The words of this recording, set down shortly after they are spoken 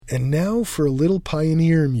And now for a little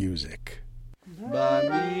pioneer music.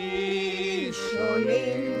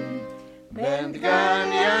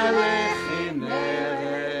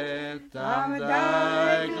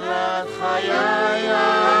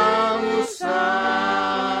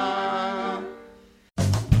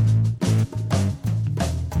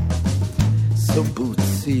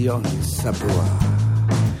 ציון סבוע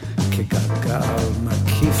כגלגל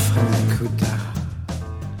מקיף הנקודה.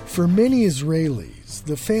 For many Israelis,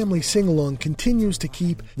 the family sing-along continues to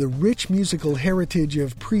keep the rich musical heritage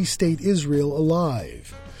of pre-state Israel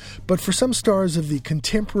alive. But for some stars of the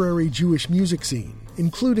contemporary Jewish music scene,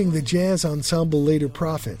 including the jazz ensemble Later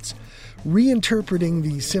Prophets, reinterpreting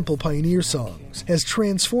these simple pioneer songs has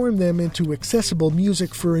transformed them into accessible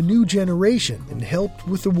music for a new generation and helped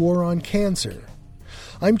with the war on cancer.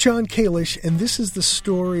 I'm John Kalish, and this is the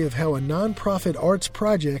story of how a nonprofit arts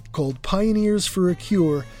project called Pioneers for a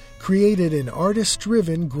Cure created an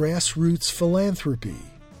artist-driven grassroots philanthropy.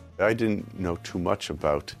 I didn't know too much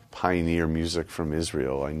about pioneer music from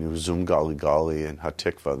Israel. I knew Zum Gali Gali and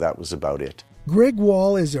Hatikva. That was about it. Greg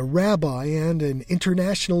Wall is a rabbi and an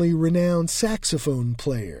internationally renowned saxophone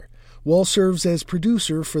player. Wall serves as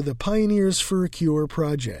producer for the Pioneers for a Cure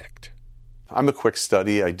project. I'm a quick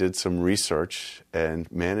study. I did some research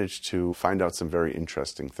and managed to find out some very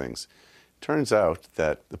interesting things. Turns out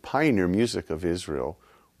that the pioneer music of Israel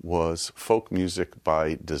was folk music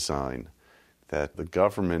by design, that the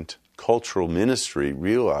government cultural ministry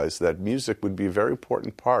realized that music would be a very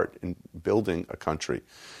important part in building a country,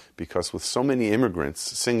 because with so many immigrants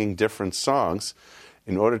singing different songs,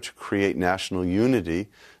 in order to create national unity,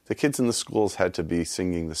 the kids in the schools had to be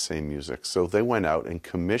singing the same music. So they went out and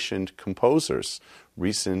commissioned composers,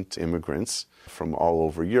 recent immigrants from all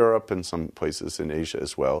over Europe and some places in Asia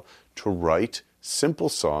as well, to write simple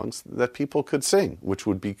songs that people could sing, which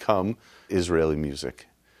would become Israeli music.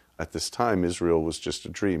 At this time, Israel was just a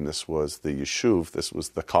dream. This was the Yishuv, this was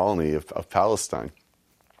the colony of Palestine.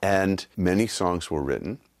 And many songs were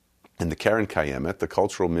written. And the Keren Kayemet, the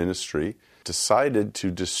cultural ministry, decided to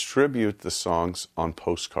distribute the songs on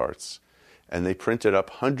postcards. And they printed up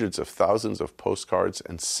hundreds of thousands of postcards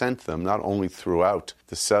and sent them not only throughout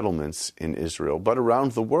the settlements in Israel, but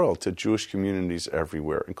around the world to Jewish communities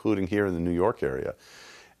everywhere, including here in the New York area.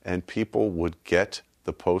 And people would get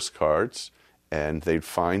the postcards, and they'd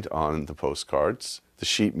find on the postcards the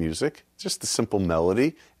sheet music, just the simple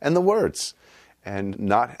melody, and the words. And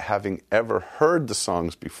not having ever heard the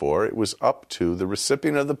songs before, it was up to the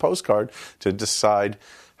recipient of the postcard to decide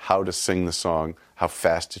how to sing the song, how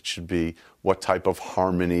fast it should be, what type of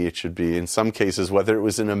harmony it should be, in some cases, whether it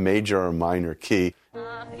was in a major or minor key.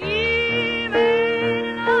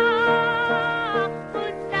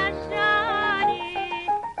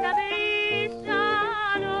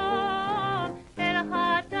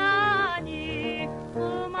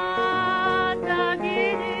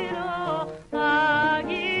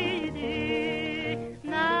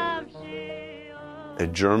 A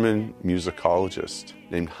German musicologist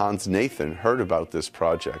named Hans Nathan heard about this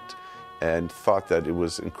project and thought that it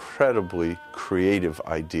was an incredibly creative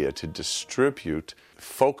idea to distribute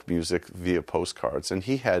folk music via postcards. And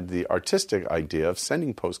he had the artistic idea of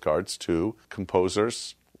sending postcards to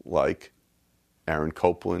composers like Aaron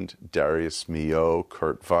Copland, Darius Milhaud,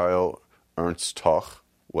 Kurt Weill, Ernst Toch.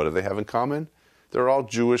 What do they have in common? They're all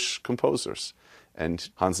Jewish composers. And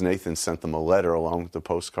Hans Nathan sent them a letter along with the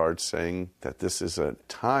postcard saying that this is a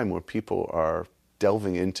time where people are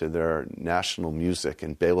delving into their national music.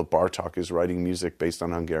 And Bela Bartok is writing music based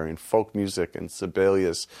on Hungarian folk music, and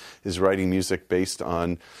Sibelius is writing music based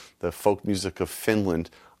on the folk music of Finland.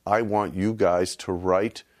 I want you guys to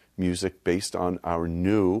write music based on our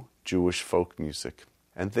new Jewish folk music.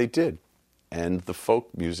 And they did. And the folk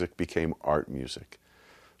music became art music.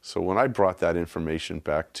 So when I brought that information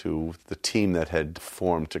back to the team that had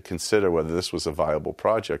formed to consider whether this was a viable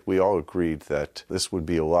project, we all agreed that this would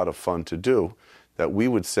be a lot of fun to do, that we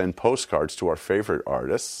would send postcards to our favorite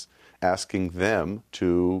artists, asking them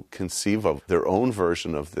to conceive of their own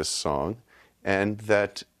version of this song, and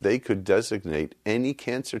that they could designate any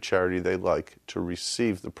cancer charity they like to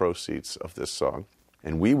receive the proceeds of this song.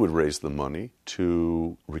 And we would raise the money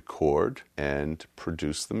to record and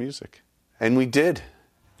produce the music. And we did.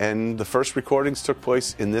 And the first recordings took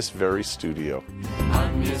place in this very studio.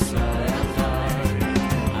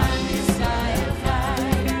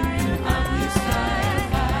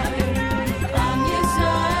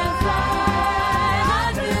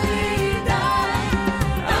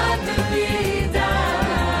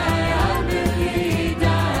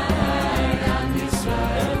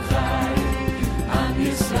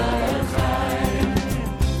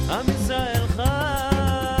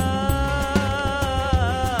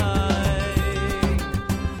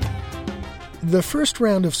 The first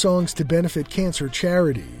round of songs to benefit cancer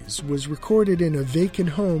charities was recorded in a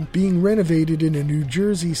vacant home being renovated in a New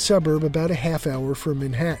Jersey suburb about a half hour from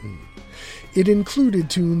Manhattan. It included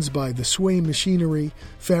tunes by the Sway Machinery,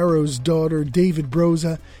 Pharaoh's Daughter, David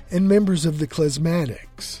Broza, and members of the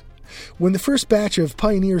Klezmatics. When the first batch of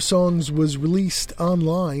Pioneer songs was released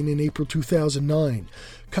online in April 2009,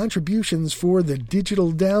 contributions for the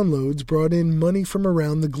digital downloads brought in money from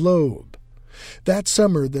around the globe. That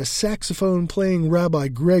summer, the saxophone-playing Rabbi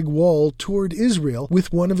Greg Wall toured Israel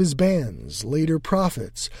with one of his bands, Later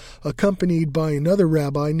Prophets, accompanied by another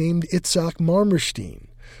rabbi named Itzhak Marmerstein,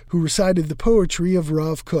 who recited the poetry of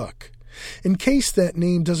Rav Kook. In case that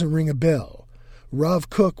name doesn't ring a bell,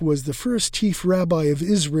 Rav Kook was the first chief rabbi of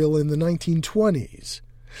Israel in the 1920s.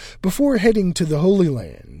 Before heading to the Holy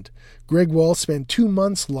Land, Greg Wall spent 2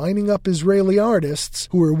 months lining up Israeli artists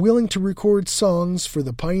who were willing to record songs for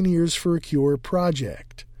the Pioneers for a Cure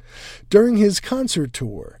project. During his concert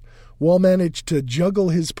tour, Wall managed to juggle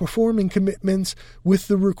his performing commitments with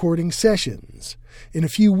the recording sessions. In a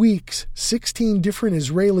few weeks, 16 different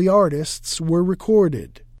Israeli artists were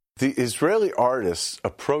recorded. The Israeli artists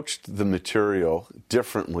approached the material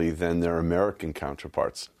differently than their American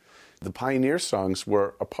counterparts. The Pioneer songs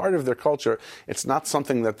were a part of their culture. It's not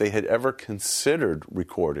something that they had ever considered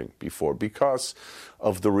recording before because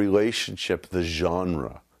of the relationship the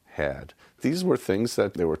genre had. These were things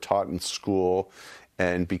that they were taught in school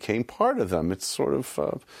and became part of them. It's sort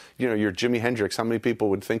of, your Jimi Hendrix. How many people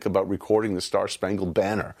would think about recording the Star-Spangled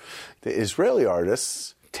Banner? The Israeli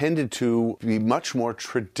artists tended to be much more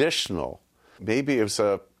traditional. Maybe it was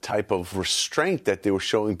a type of restraint that they were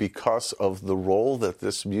showing because of the role that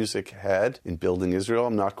this music had in building Israel.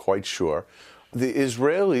 I'm not quite sure. The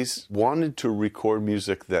Israelis wanted to record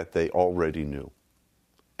music that they already knew.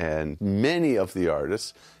 And many of the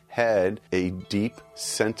artists had a deep,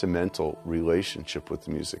 sentimental relationship with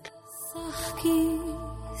the music.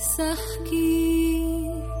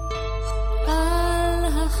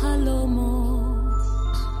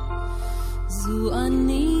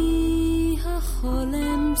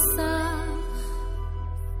 חולם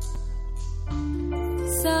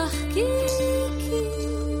שחקי כי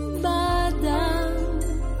בדם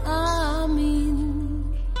אמין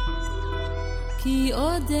כי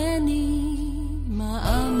עודני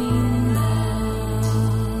מאמין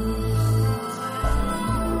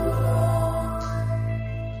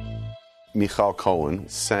Michal Cohen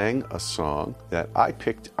sang a song that I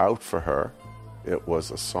picked out for her. It was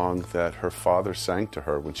a song that her father sang to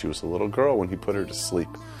her when she was a little girl when he put her to sleep.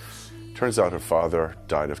 Turns out her father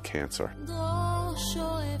died of cancer.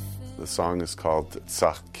 The song is called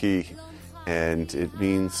Tzachki, and it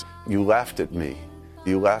means, you laughed at me,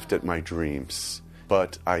 you laughed at my dreams,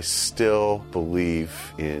 but I still believe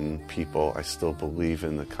in people, I still believe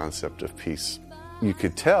in the concept of peace. You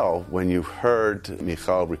could tell when you heard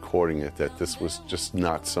Michal recording it that this was just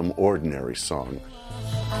not some ordinary song.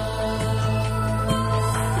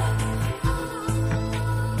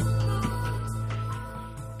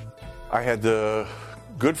 I had the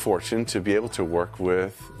good fortune to be able to work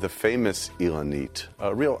with the famous Ilanit,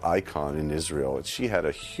 a real icon in Israel. She had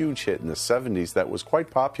a huge hit in the 70s that was quite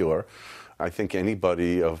popular. I think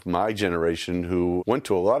anybody of my generation who went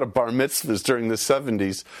to a lot of bar mitzvahs during the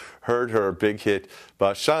 70s heard her big hit,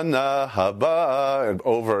 Bashana Haba, and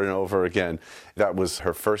over again. That was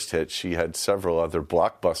her first hit. She had several other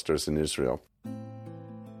blockbusters in Israel.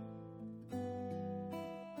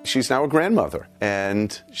 She's now a grandmother,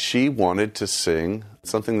 and she wanted to sing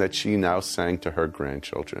something that she now sang to her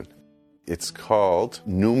grandchildren. It's called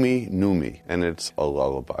Numi Numi, and it's a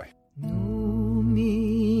lullaby.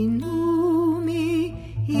 Numi Numi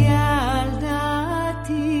Yaldati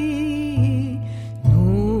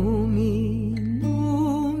Numi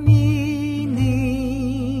Numi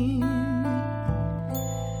Nim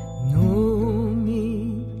Numi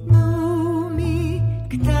Numi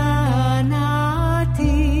Ktanati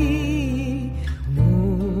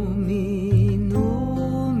Numi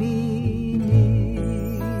Numi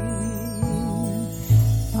Nim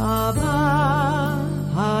Abba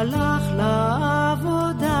halach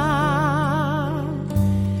la'avoda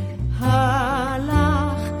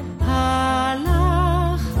halach Abba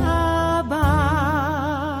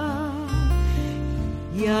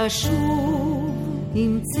ישוב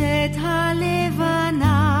עם צאת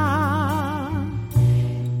הלבנה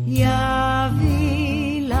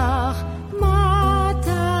יביא לך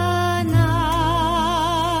מתנה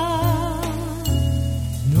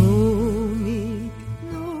נומי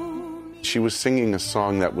She was singing a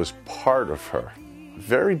song that was part of her.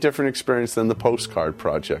 Very different experience than the Postcard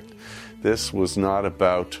Project. This was not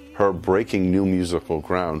about her breaking new musical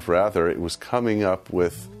ground. Rather, it was coming up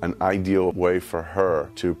with an ideal way for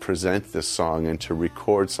her to present this song and to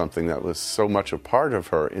record something that was so much a part of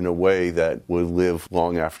her in a way that would live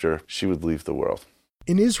long after she would leave the world.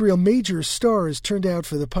 In Israel, major stars turned out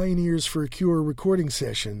for the Pioneers for a Cure recording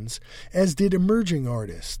sessions, as did emerging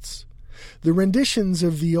artists. The renditions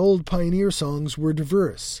of the old Pioneer songs were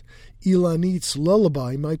diverse. Ilanit's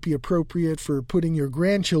Lullaby might be appropriate for putting your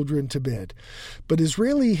grandchildren to bed, but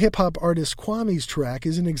Israeli hip-hop artist Kwame's track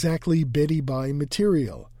isn't exactly Betty Bye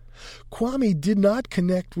material. Kwame did not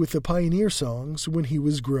connect with the Pioneer songs when he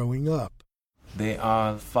was growing up. They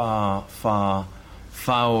are far, far,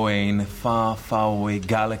 far away in a far, far away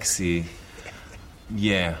galaxy.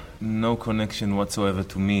 Yeah, no connection whatsoever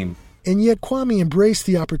to me. And yet Kwame embraced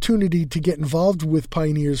the opportunity to get involved with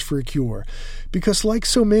Pioneers for a Cure, because like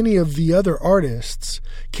so many of the other artists,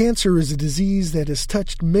 cancer is a disease that has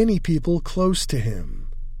touched many people close to him.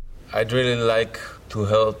 I'd really like to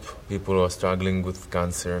help people who are struggling with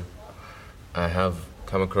cancer. I have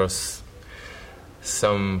come across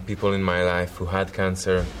some people in my life who had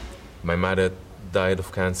cancer. My mother died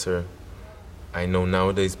of cancer. I know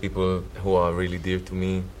nowadays people who are really dear to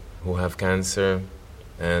me who have cancer,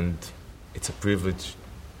 and it's a privilege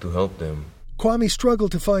to help them. Kwame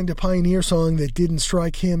struggled to find a Pioneer song that didn't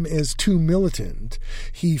strike him as too militant.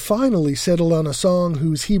 He finally settled on a song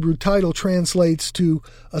whose Hebrew title translates to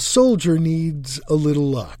 "A Soldier Needs a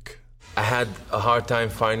Little Luck." I had a hard time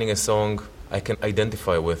finding a song I can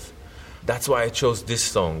identify with. That's why I chose this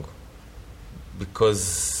song,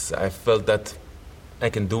 because I felt that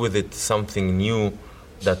I can do with it something new,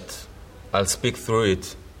 that I'll speak through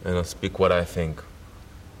it and I'll speak what I think,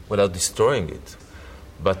 without destroying it,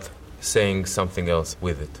 but saying something else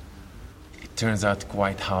with it. It turns out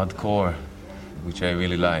quite hardcore, which I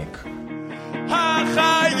really like.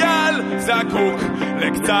 החייל זקוק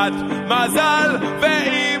לקצת מזל,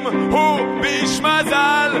 ואם הוא ביש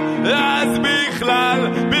מזל, אז בכלל,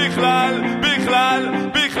 בכלל, בכלל,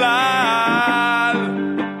 בכלל.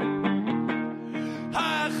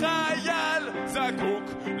 החייל זקוק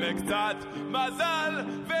לקצת מזל,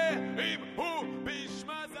 ואם הוא ביש מזל.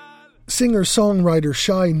 Singer-songwriter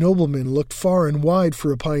Shai Nobleman looked far and wide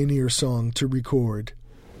for a Pioneer song to record.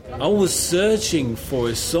 I was searching for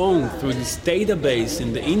a song through this database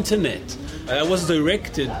in the internet. I was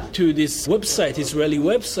directed to this website, Israeli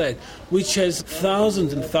website, which has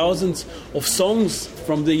thousands and thousands of songs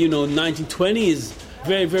from the 1920s,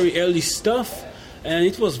 very, very early stuff. And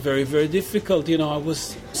it was very, very difficult. I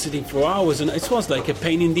was sitting for hours, and it was like a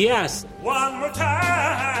pain in the ass. One more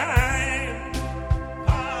time.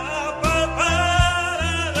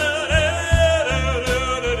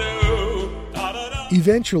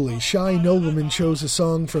 Eventually, Shai Nobleman chose a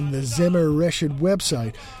song from the Zemer Reshed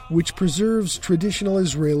website, which preserves traditional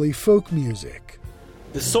Israeli folk music.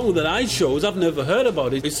 The song that I chose, I've never heard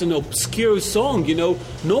about it. It's an obscure song,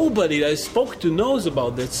 Nobody that I spoke to knows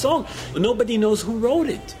about that song. Nobody knows who wrote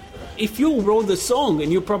it. If you wrote the song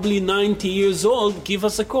and you're probably 90 years old, give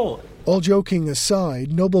us a call. All joking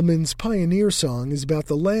aside, Nobleman's Pioneer song is about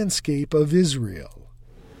the landscape of Israel.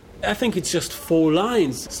 I think it's just 4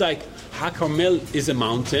 lines. It's like, HaKarmel is a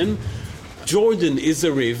mountain, Jordan is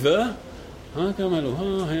a river,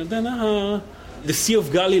 the Sea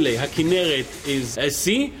of Galilee, HaKinneret, is a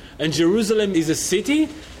sea, and Jerusalem is a city,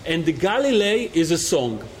 and the Galilee is a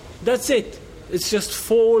song. That's it. It's just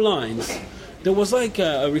 4 lines. There was like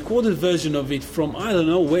a recorded version of it from,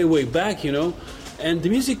 way, way back, and the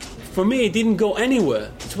music, for me, it didn't go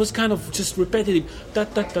anywhere. It was kind of just repetitive. Da,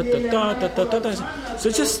 da, da, da, da, da, da, da, da.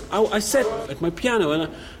 So I sat at my piano and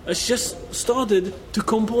I just started to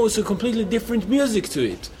compose a completely different music to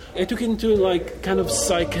it. I took it into like kind of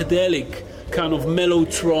psychedelic, kind of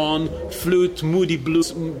mellotron, flute, moody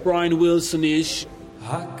blues, Brian Wilson-ish.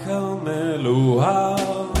 הכרמל הוא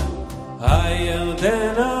הר,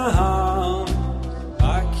 הירדן ההר,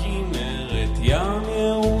 הכנרת ים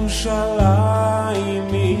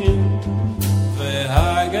ירושלים עיר,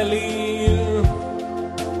 והגליל,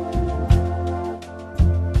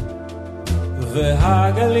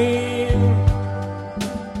 והגליל.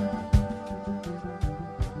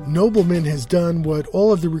 Nobleman has done what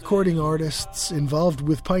all of the recording artists involved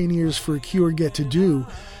with Pioneers for a Cure get to do: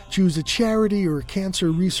 choose a charity or a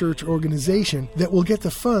cancer research organization that will get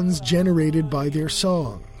the funds generated by their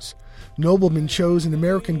songs. Nobleman chose an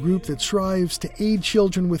American group that strives to aid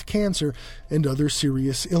children with cancer and other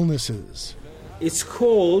serious illnesses. It's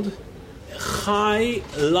called Chai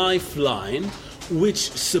Lifeline, which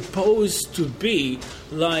is supposed to be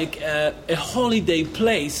like a holiday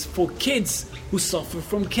place for kids who suffer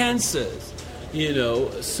from cancers.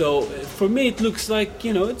 So for me it looks like,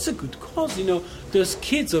 it's a good cause. Those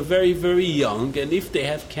kids are very, very young, and if they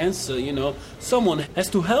have cancer, someone has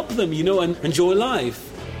to help them, and enjoy life.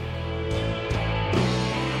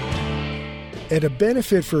 At a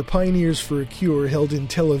benefit for Pioneers for a Cure held in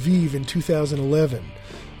Tel Aviv in 2011,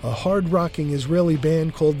 a hard-rocking Israeli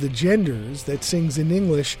band called The Genders that sings in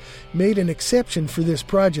English made an exception for this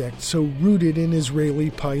project so rooted in Israeli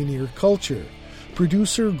pioneer culture.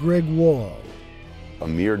 Producer Greg Wall.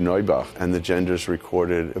 Amir Neubach and the Genders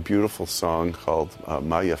recorded a beautiful song called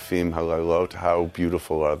Ma Yafim Halailot, How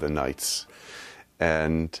Beautiful Are the Nights.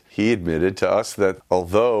 And he admitted to us that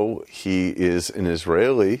although he is an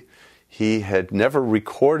Israeli, he had never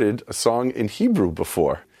recorded a song in Hebrew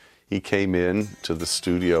before. He came in to the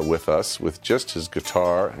studio with us with just his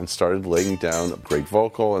guitar and started laying down a great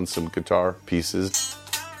vocal and some guitar pieces.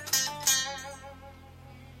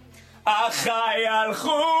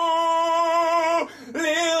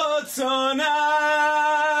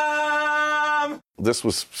 This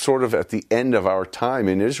was sort of at the end of our time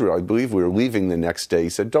in Israel. I believe we were leaving the next day. He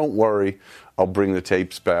said, "Don't worry, I'll bring the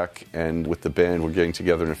tapes back, and with the band we're getting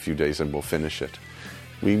together in a few days and we'll finish it."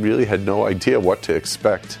 We really had no idea what to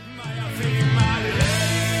expect.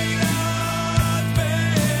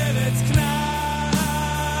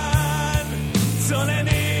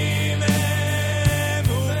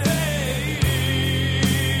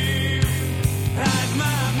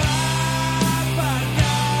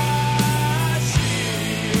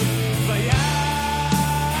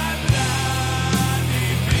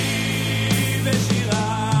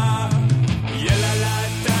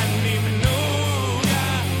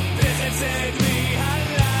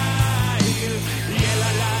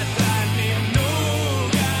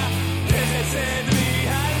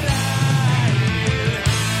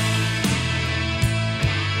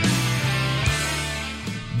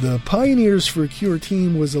 The Pioneers for a Cure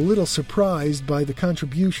team was a little surprised by the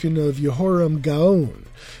contribution of Yehoram Gaon,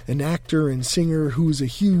 an actor and singer who's a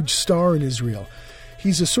huge star in Israel.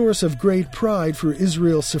 He's a source of great pride for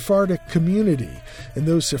Israel's Sephardic community, and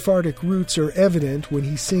those Sephardic roots are evident when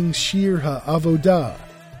he sings Shir HaAvodah.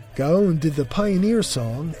 Gaon did the Pioneer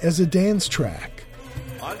song as a dance track.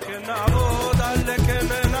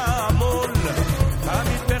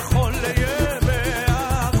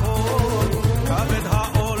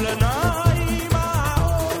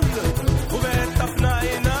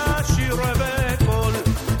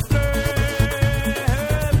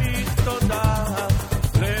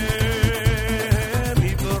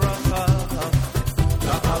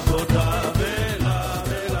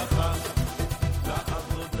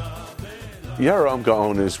 Yehoram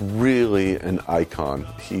Gaon is really an icon.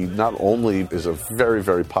 He not only is a very,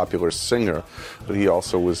 very popular singer, but he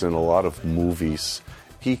also was in a lot of movies.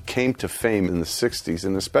 He came to fame in the 60s,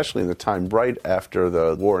 and especially in the time right after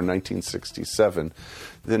the war in 1967.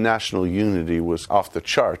 The national unity was off the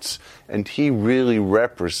charts, and he really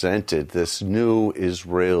represented this new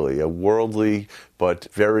Israeli, a worldly but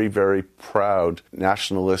very, very proud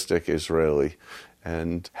nationalistic Israeli.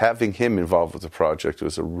 And having him involved with the project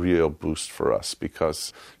was a real boost for us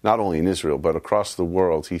because not only in Israel, but across the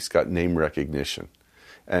world, he's got name recognition.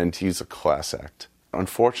 And he's a class act.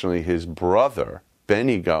 Unfortunately, his brother,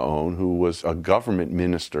 Benny Gaon, who was a government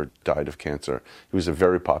minister, died of cancer. He was a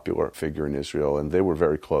very popular figure in Israel, and they were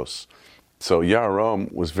very close. So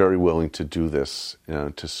Yehoram was very willing to do this,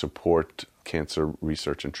 to support cancer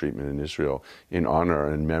research and treatment in Israel in honor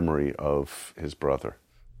and memory of his brother.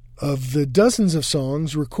 Of the dozens of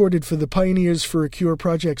songs recorded for the Pioneers for a Cure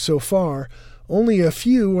project so far, only a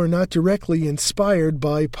few are not directly inspired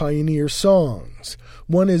by Pioneer songs.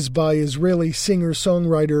 One is by Israeli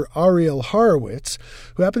singer-songwriter Ariel Horowitz,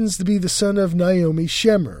 who happens to be the son of Naomi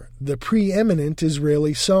Shemer, the preeminent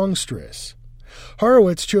Israeli songstress.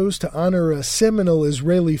 Horowitz chose to honor a seminal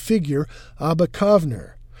Israeli figure, Abba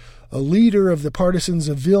Kovner, a leader of the partisans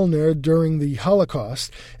of Vilna during the Holocaust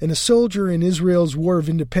and a soldier in Israel's War of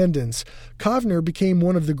Independence. Kovner became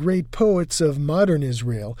one of the great poets of modern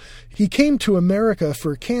Israel. He came to America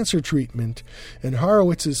for cancer treatment, and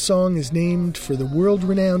Horowitz's song is named for the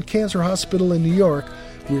world-renowned cancer hospital in New York,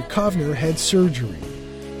 where Kovner had surgery.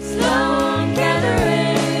 Sloan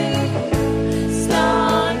Gathering,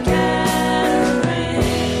 Sloan Gathering.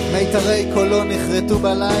 מיתרי קולו נחרטו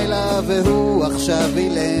בלילה והוא עכשיו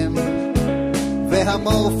אילם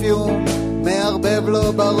והמורפיום מערבב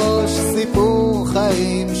לו בראש סיפור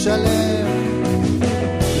חיים שלם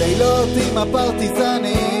לילות עם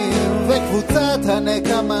הפרטיזנים וקבוצת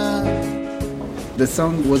הנקמה. The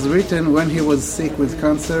song was written when he was sick with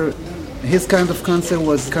cancer. His kind of cancer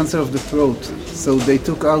was cancer of the throat, so they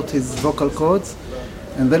took out his vocal cords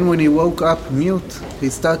And then when he woke up mute, he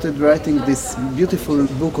started writing this beautiful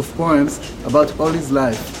book of poems about all his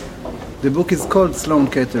life. The book is called Sloan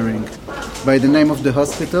Kettering, by the name of the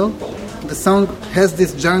hospital. The song has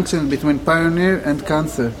this junction between pioneer and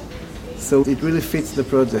cancer, so it really fits the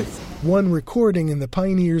project. One recording in the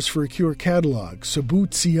Pioneers for a Cure catalog,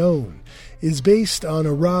 Sabut Zion, is based on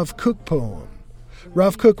a Rav Kook poem.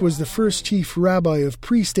 Rav Kook was the first chief rabbi of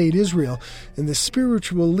pre-state Israel and the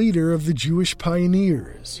spiritual leader of the Jewish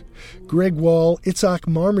pioneers. Greg Wall, Itzhak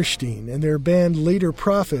Marmerstein, and their band Later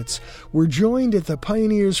Prophets were joined at the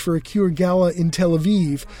Pioneers for a Cure Gala in Tel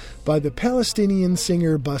Aviv by the Palestinian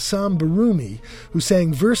singer Bassam Barumi, who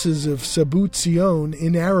sang verses of Sabut Zion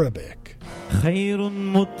in Arabic. خير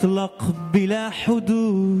مطلق بلا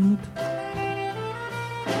حدود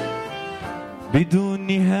بدون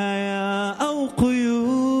نهاية أو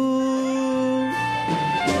قيود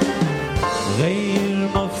غير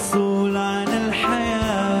مفصول عن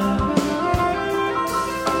الحياة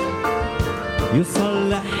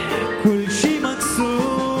يصلح كل شي مكسور.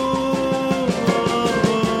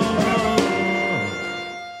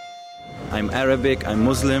 I'm Arabic, I'm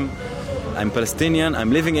Muslim, I'm Palestinian,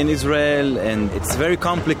 I'm living in Israel, and it's very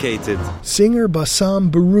complicated. Singer Bassam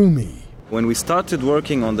Barumi. When we started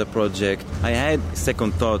working on the project, I had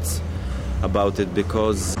second thoughts about it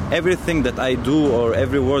because everything that I do or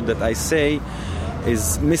every word that I say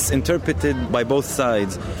is misinterpreted by both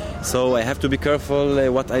sides. So I have to be careful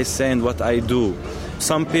what I say and what I do.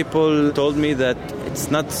 Some people told me that it's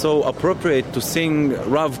not so appropriate to sing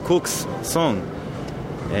Rav Kook's song.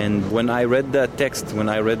 And when I read the text, when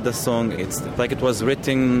I read the song, it's like it was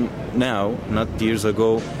written now, not years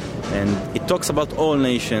ago. And it talks about all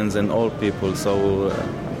nations and all people, so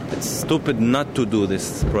it's stupid not to do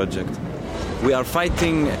this project. We are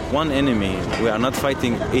fighting one enemy. We are not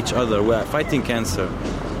fighting each other. We are fighting cancer.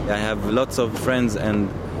 I have lots of friends and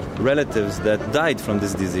relatives that died from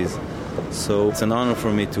this disease. So it's an honor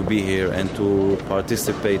for me to be here and to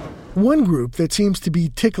participate. One group that seems to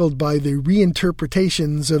be tickled by the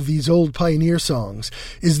reinterpretations of these old pioneer songs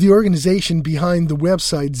is the organization behind the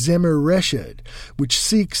website Zemer Reshed, which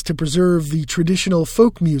seeks to preserve the traditional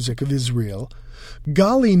folk music of Israel.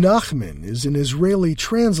 Gali Nachman is an Israeli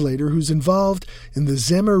translator who's involved in the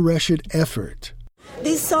Zemer Reshed effort.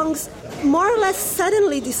 These songs more or less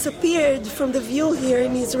suddenly disappeared from the view here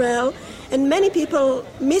in Israel, and many people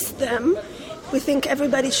missed them. We think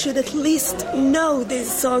everybody should at least know these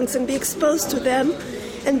songs and be exposed to them,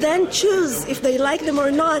 and then choose if they like them or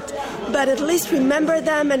not, but at least remember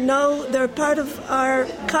them and know they're part of our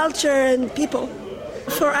culture and people.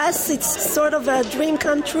 For us, it's sort of a dream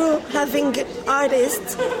come true having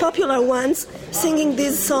artists, popular ones, singing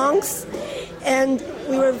these songs, and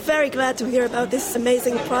we were very glad to hear about this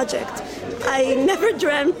amazing project. I never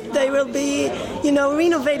dreamt they will be,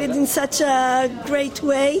 renovated in such a great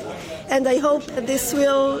way. And I hope that this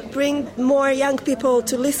will bring more young people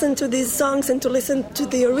to listen to these songs and to listen to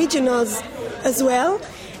the originals as well.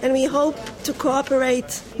 And we hope to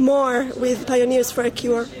cooperate more with Pioneers for a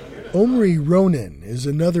Cure. Omri Ronen is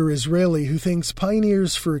another Israeli who thinks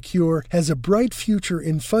Pioneers for a Cure has a bright future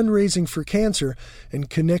in fundraising for cancer and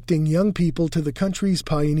connecting young people to the country's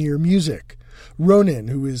pioneer music. Ronen,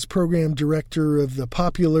 who is program director of the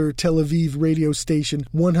popular Tel Aviv radio station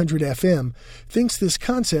 100 FM, thinks this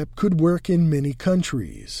concept could work in many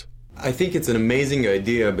countries. I think it's an amazing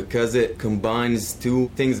idea because it combines two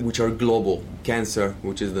things which are global. Cancer,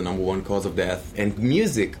 which is the number one cause of death, and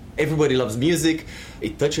music. Everybody loves music.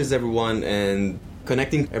 It touches everyone, and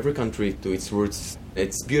connecting every country to its roots.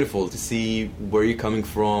 It's beautiful to see where you're coming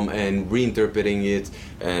from and reinterpreting it.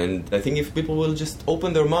 And I think if people will just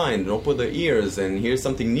open their mind and open their ears and hear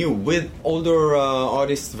something new with older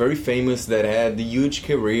artists, very famous, that had a huge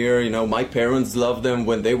career. My parents loved them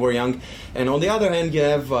when they were young. And on the other hand, you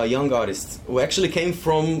have young artists who actually came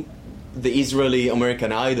from the Israeli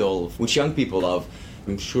American Idol, which young people love.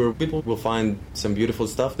 I'm sure people will find some beautiful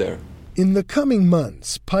stuff there. In the coming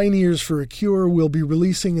months, Pioneers for a Cure will be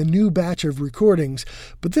releasing a new batch of recordings,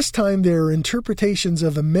 but this time they are interpretations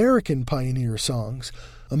of American pioneer songs.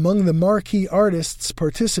 Among the marquee artists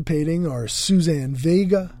participating are Suzanne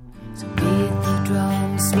Vega, So beat the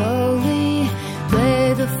drum slowly,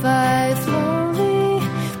 play the fife slowly,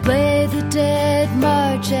 play the dead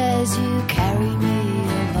march as you carry me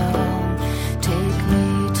along. Take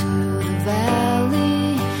me to the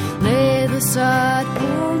valley, lay the sod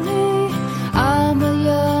pony. I'm a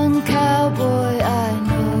young cowboy, I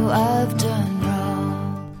know I've done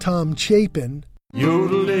wrong. Tom Chapin,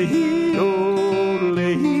 Yodelay,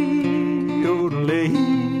 yodelay, yodelay.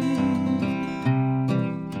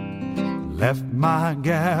 Left my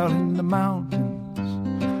gal in the mountains,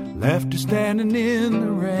 left her standing in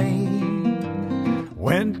the rain.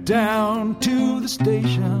 Went down to the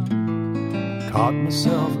station, caught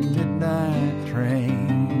myself a midnight train.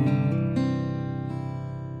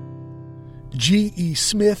 G.E.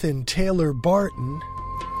 Smith and Taylor Barton.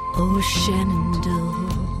 Oh,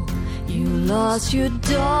 Shenandoah, you lost your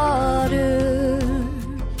daughter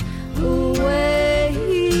away,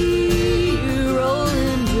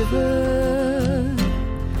 rolling river.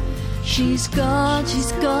 She's gone, you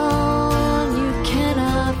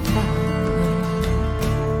cannot find her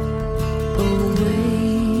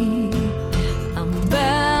away. I'm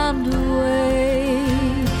bound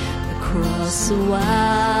away across the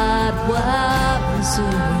wide, wide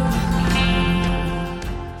Missouri.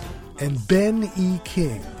 And Ben E.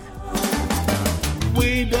 King.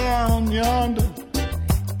 Way down yonder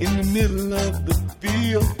in the middle of the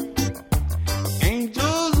field,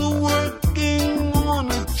 angels are working on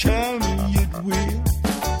a chariot wheel.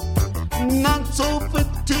 Not so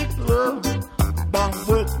particular about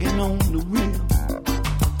working on the wheel,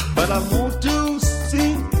 but I want to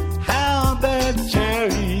see how that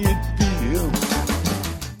chariot feels.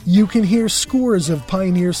 You can hear scores of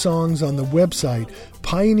Pioneer songs on the website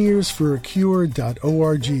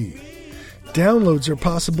pioneersforacure.org. Downloads are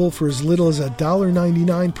possible for as little as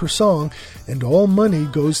 $1.99 per song, and all money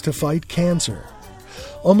goes to fight cancer.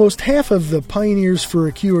 Almost half of the Pioneers for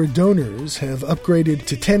a Cure donors have upgraded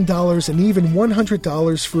to $10 and even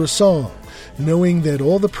 $100 for a song, knowing that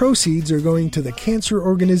all the proceeds are going to the cancer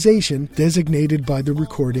organization designated by the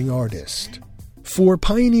recording artist. For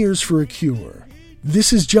Pioneers for a Cure,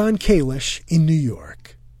 this is John Kalish in New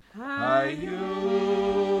York.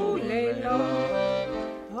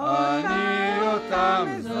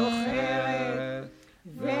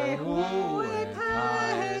 והוא את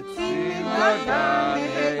העצים נגן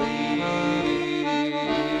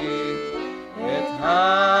את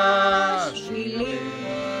השבילים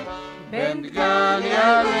בין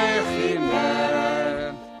דגניה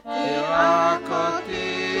לחינם רק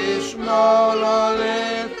אותי שמור לו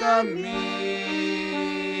לתמיד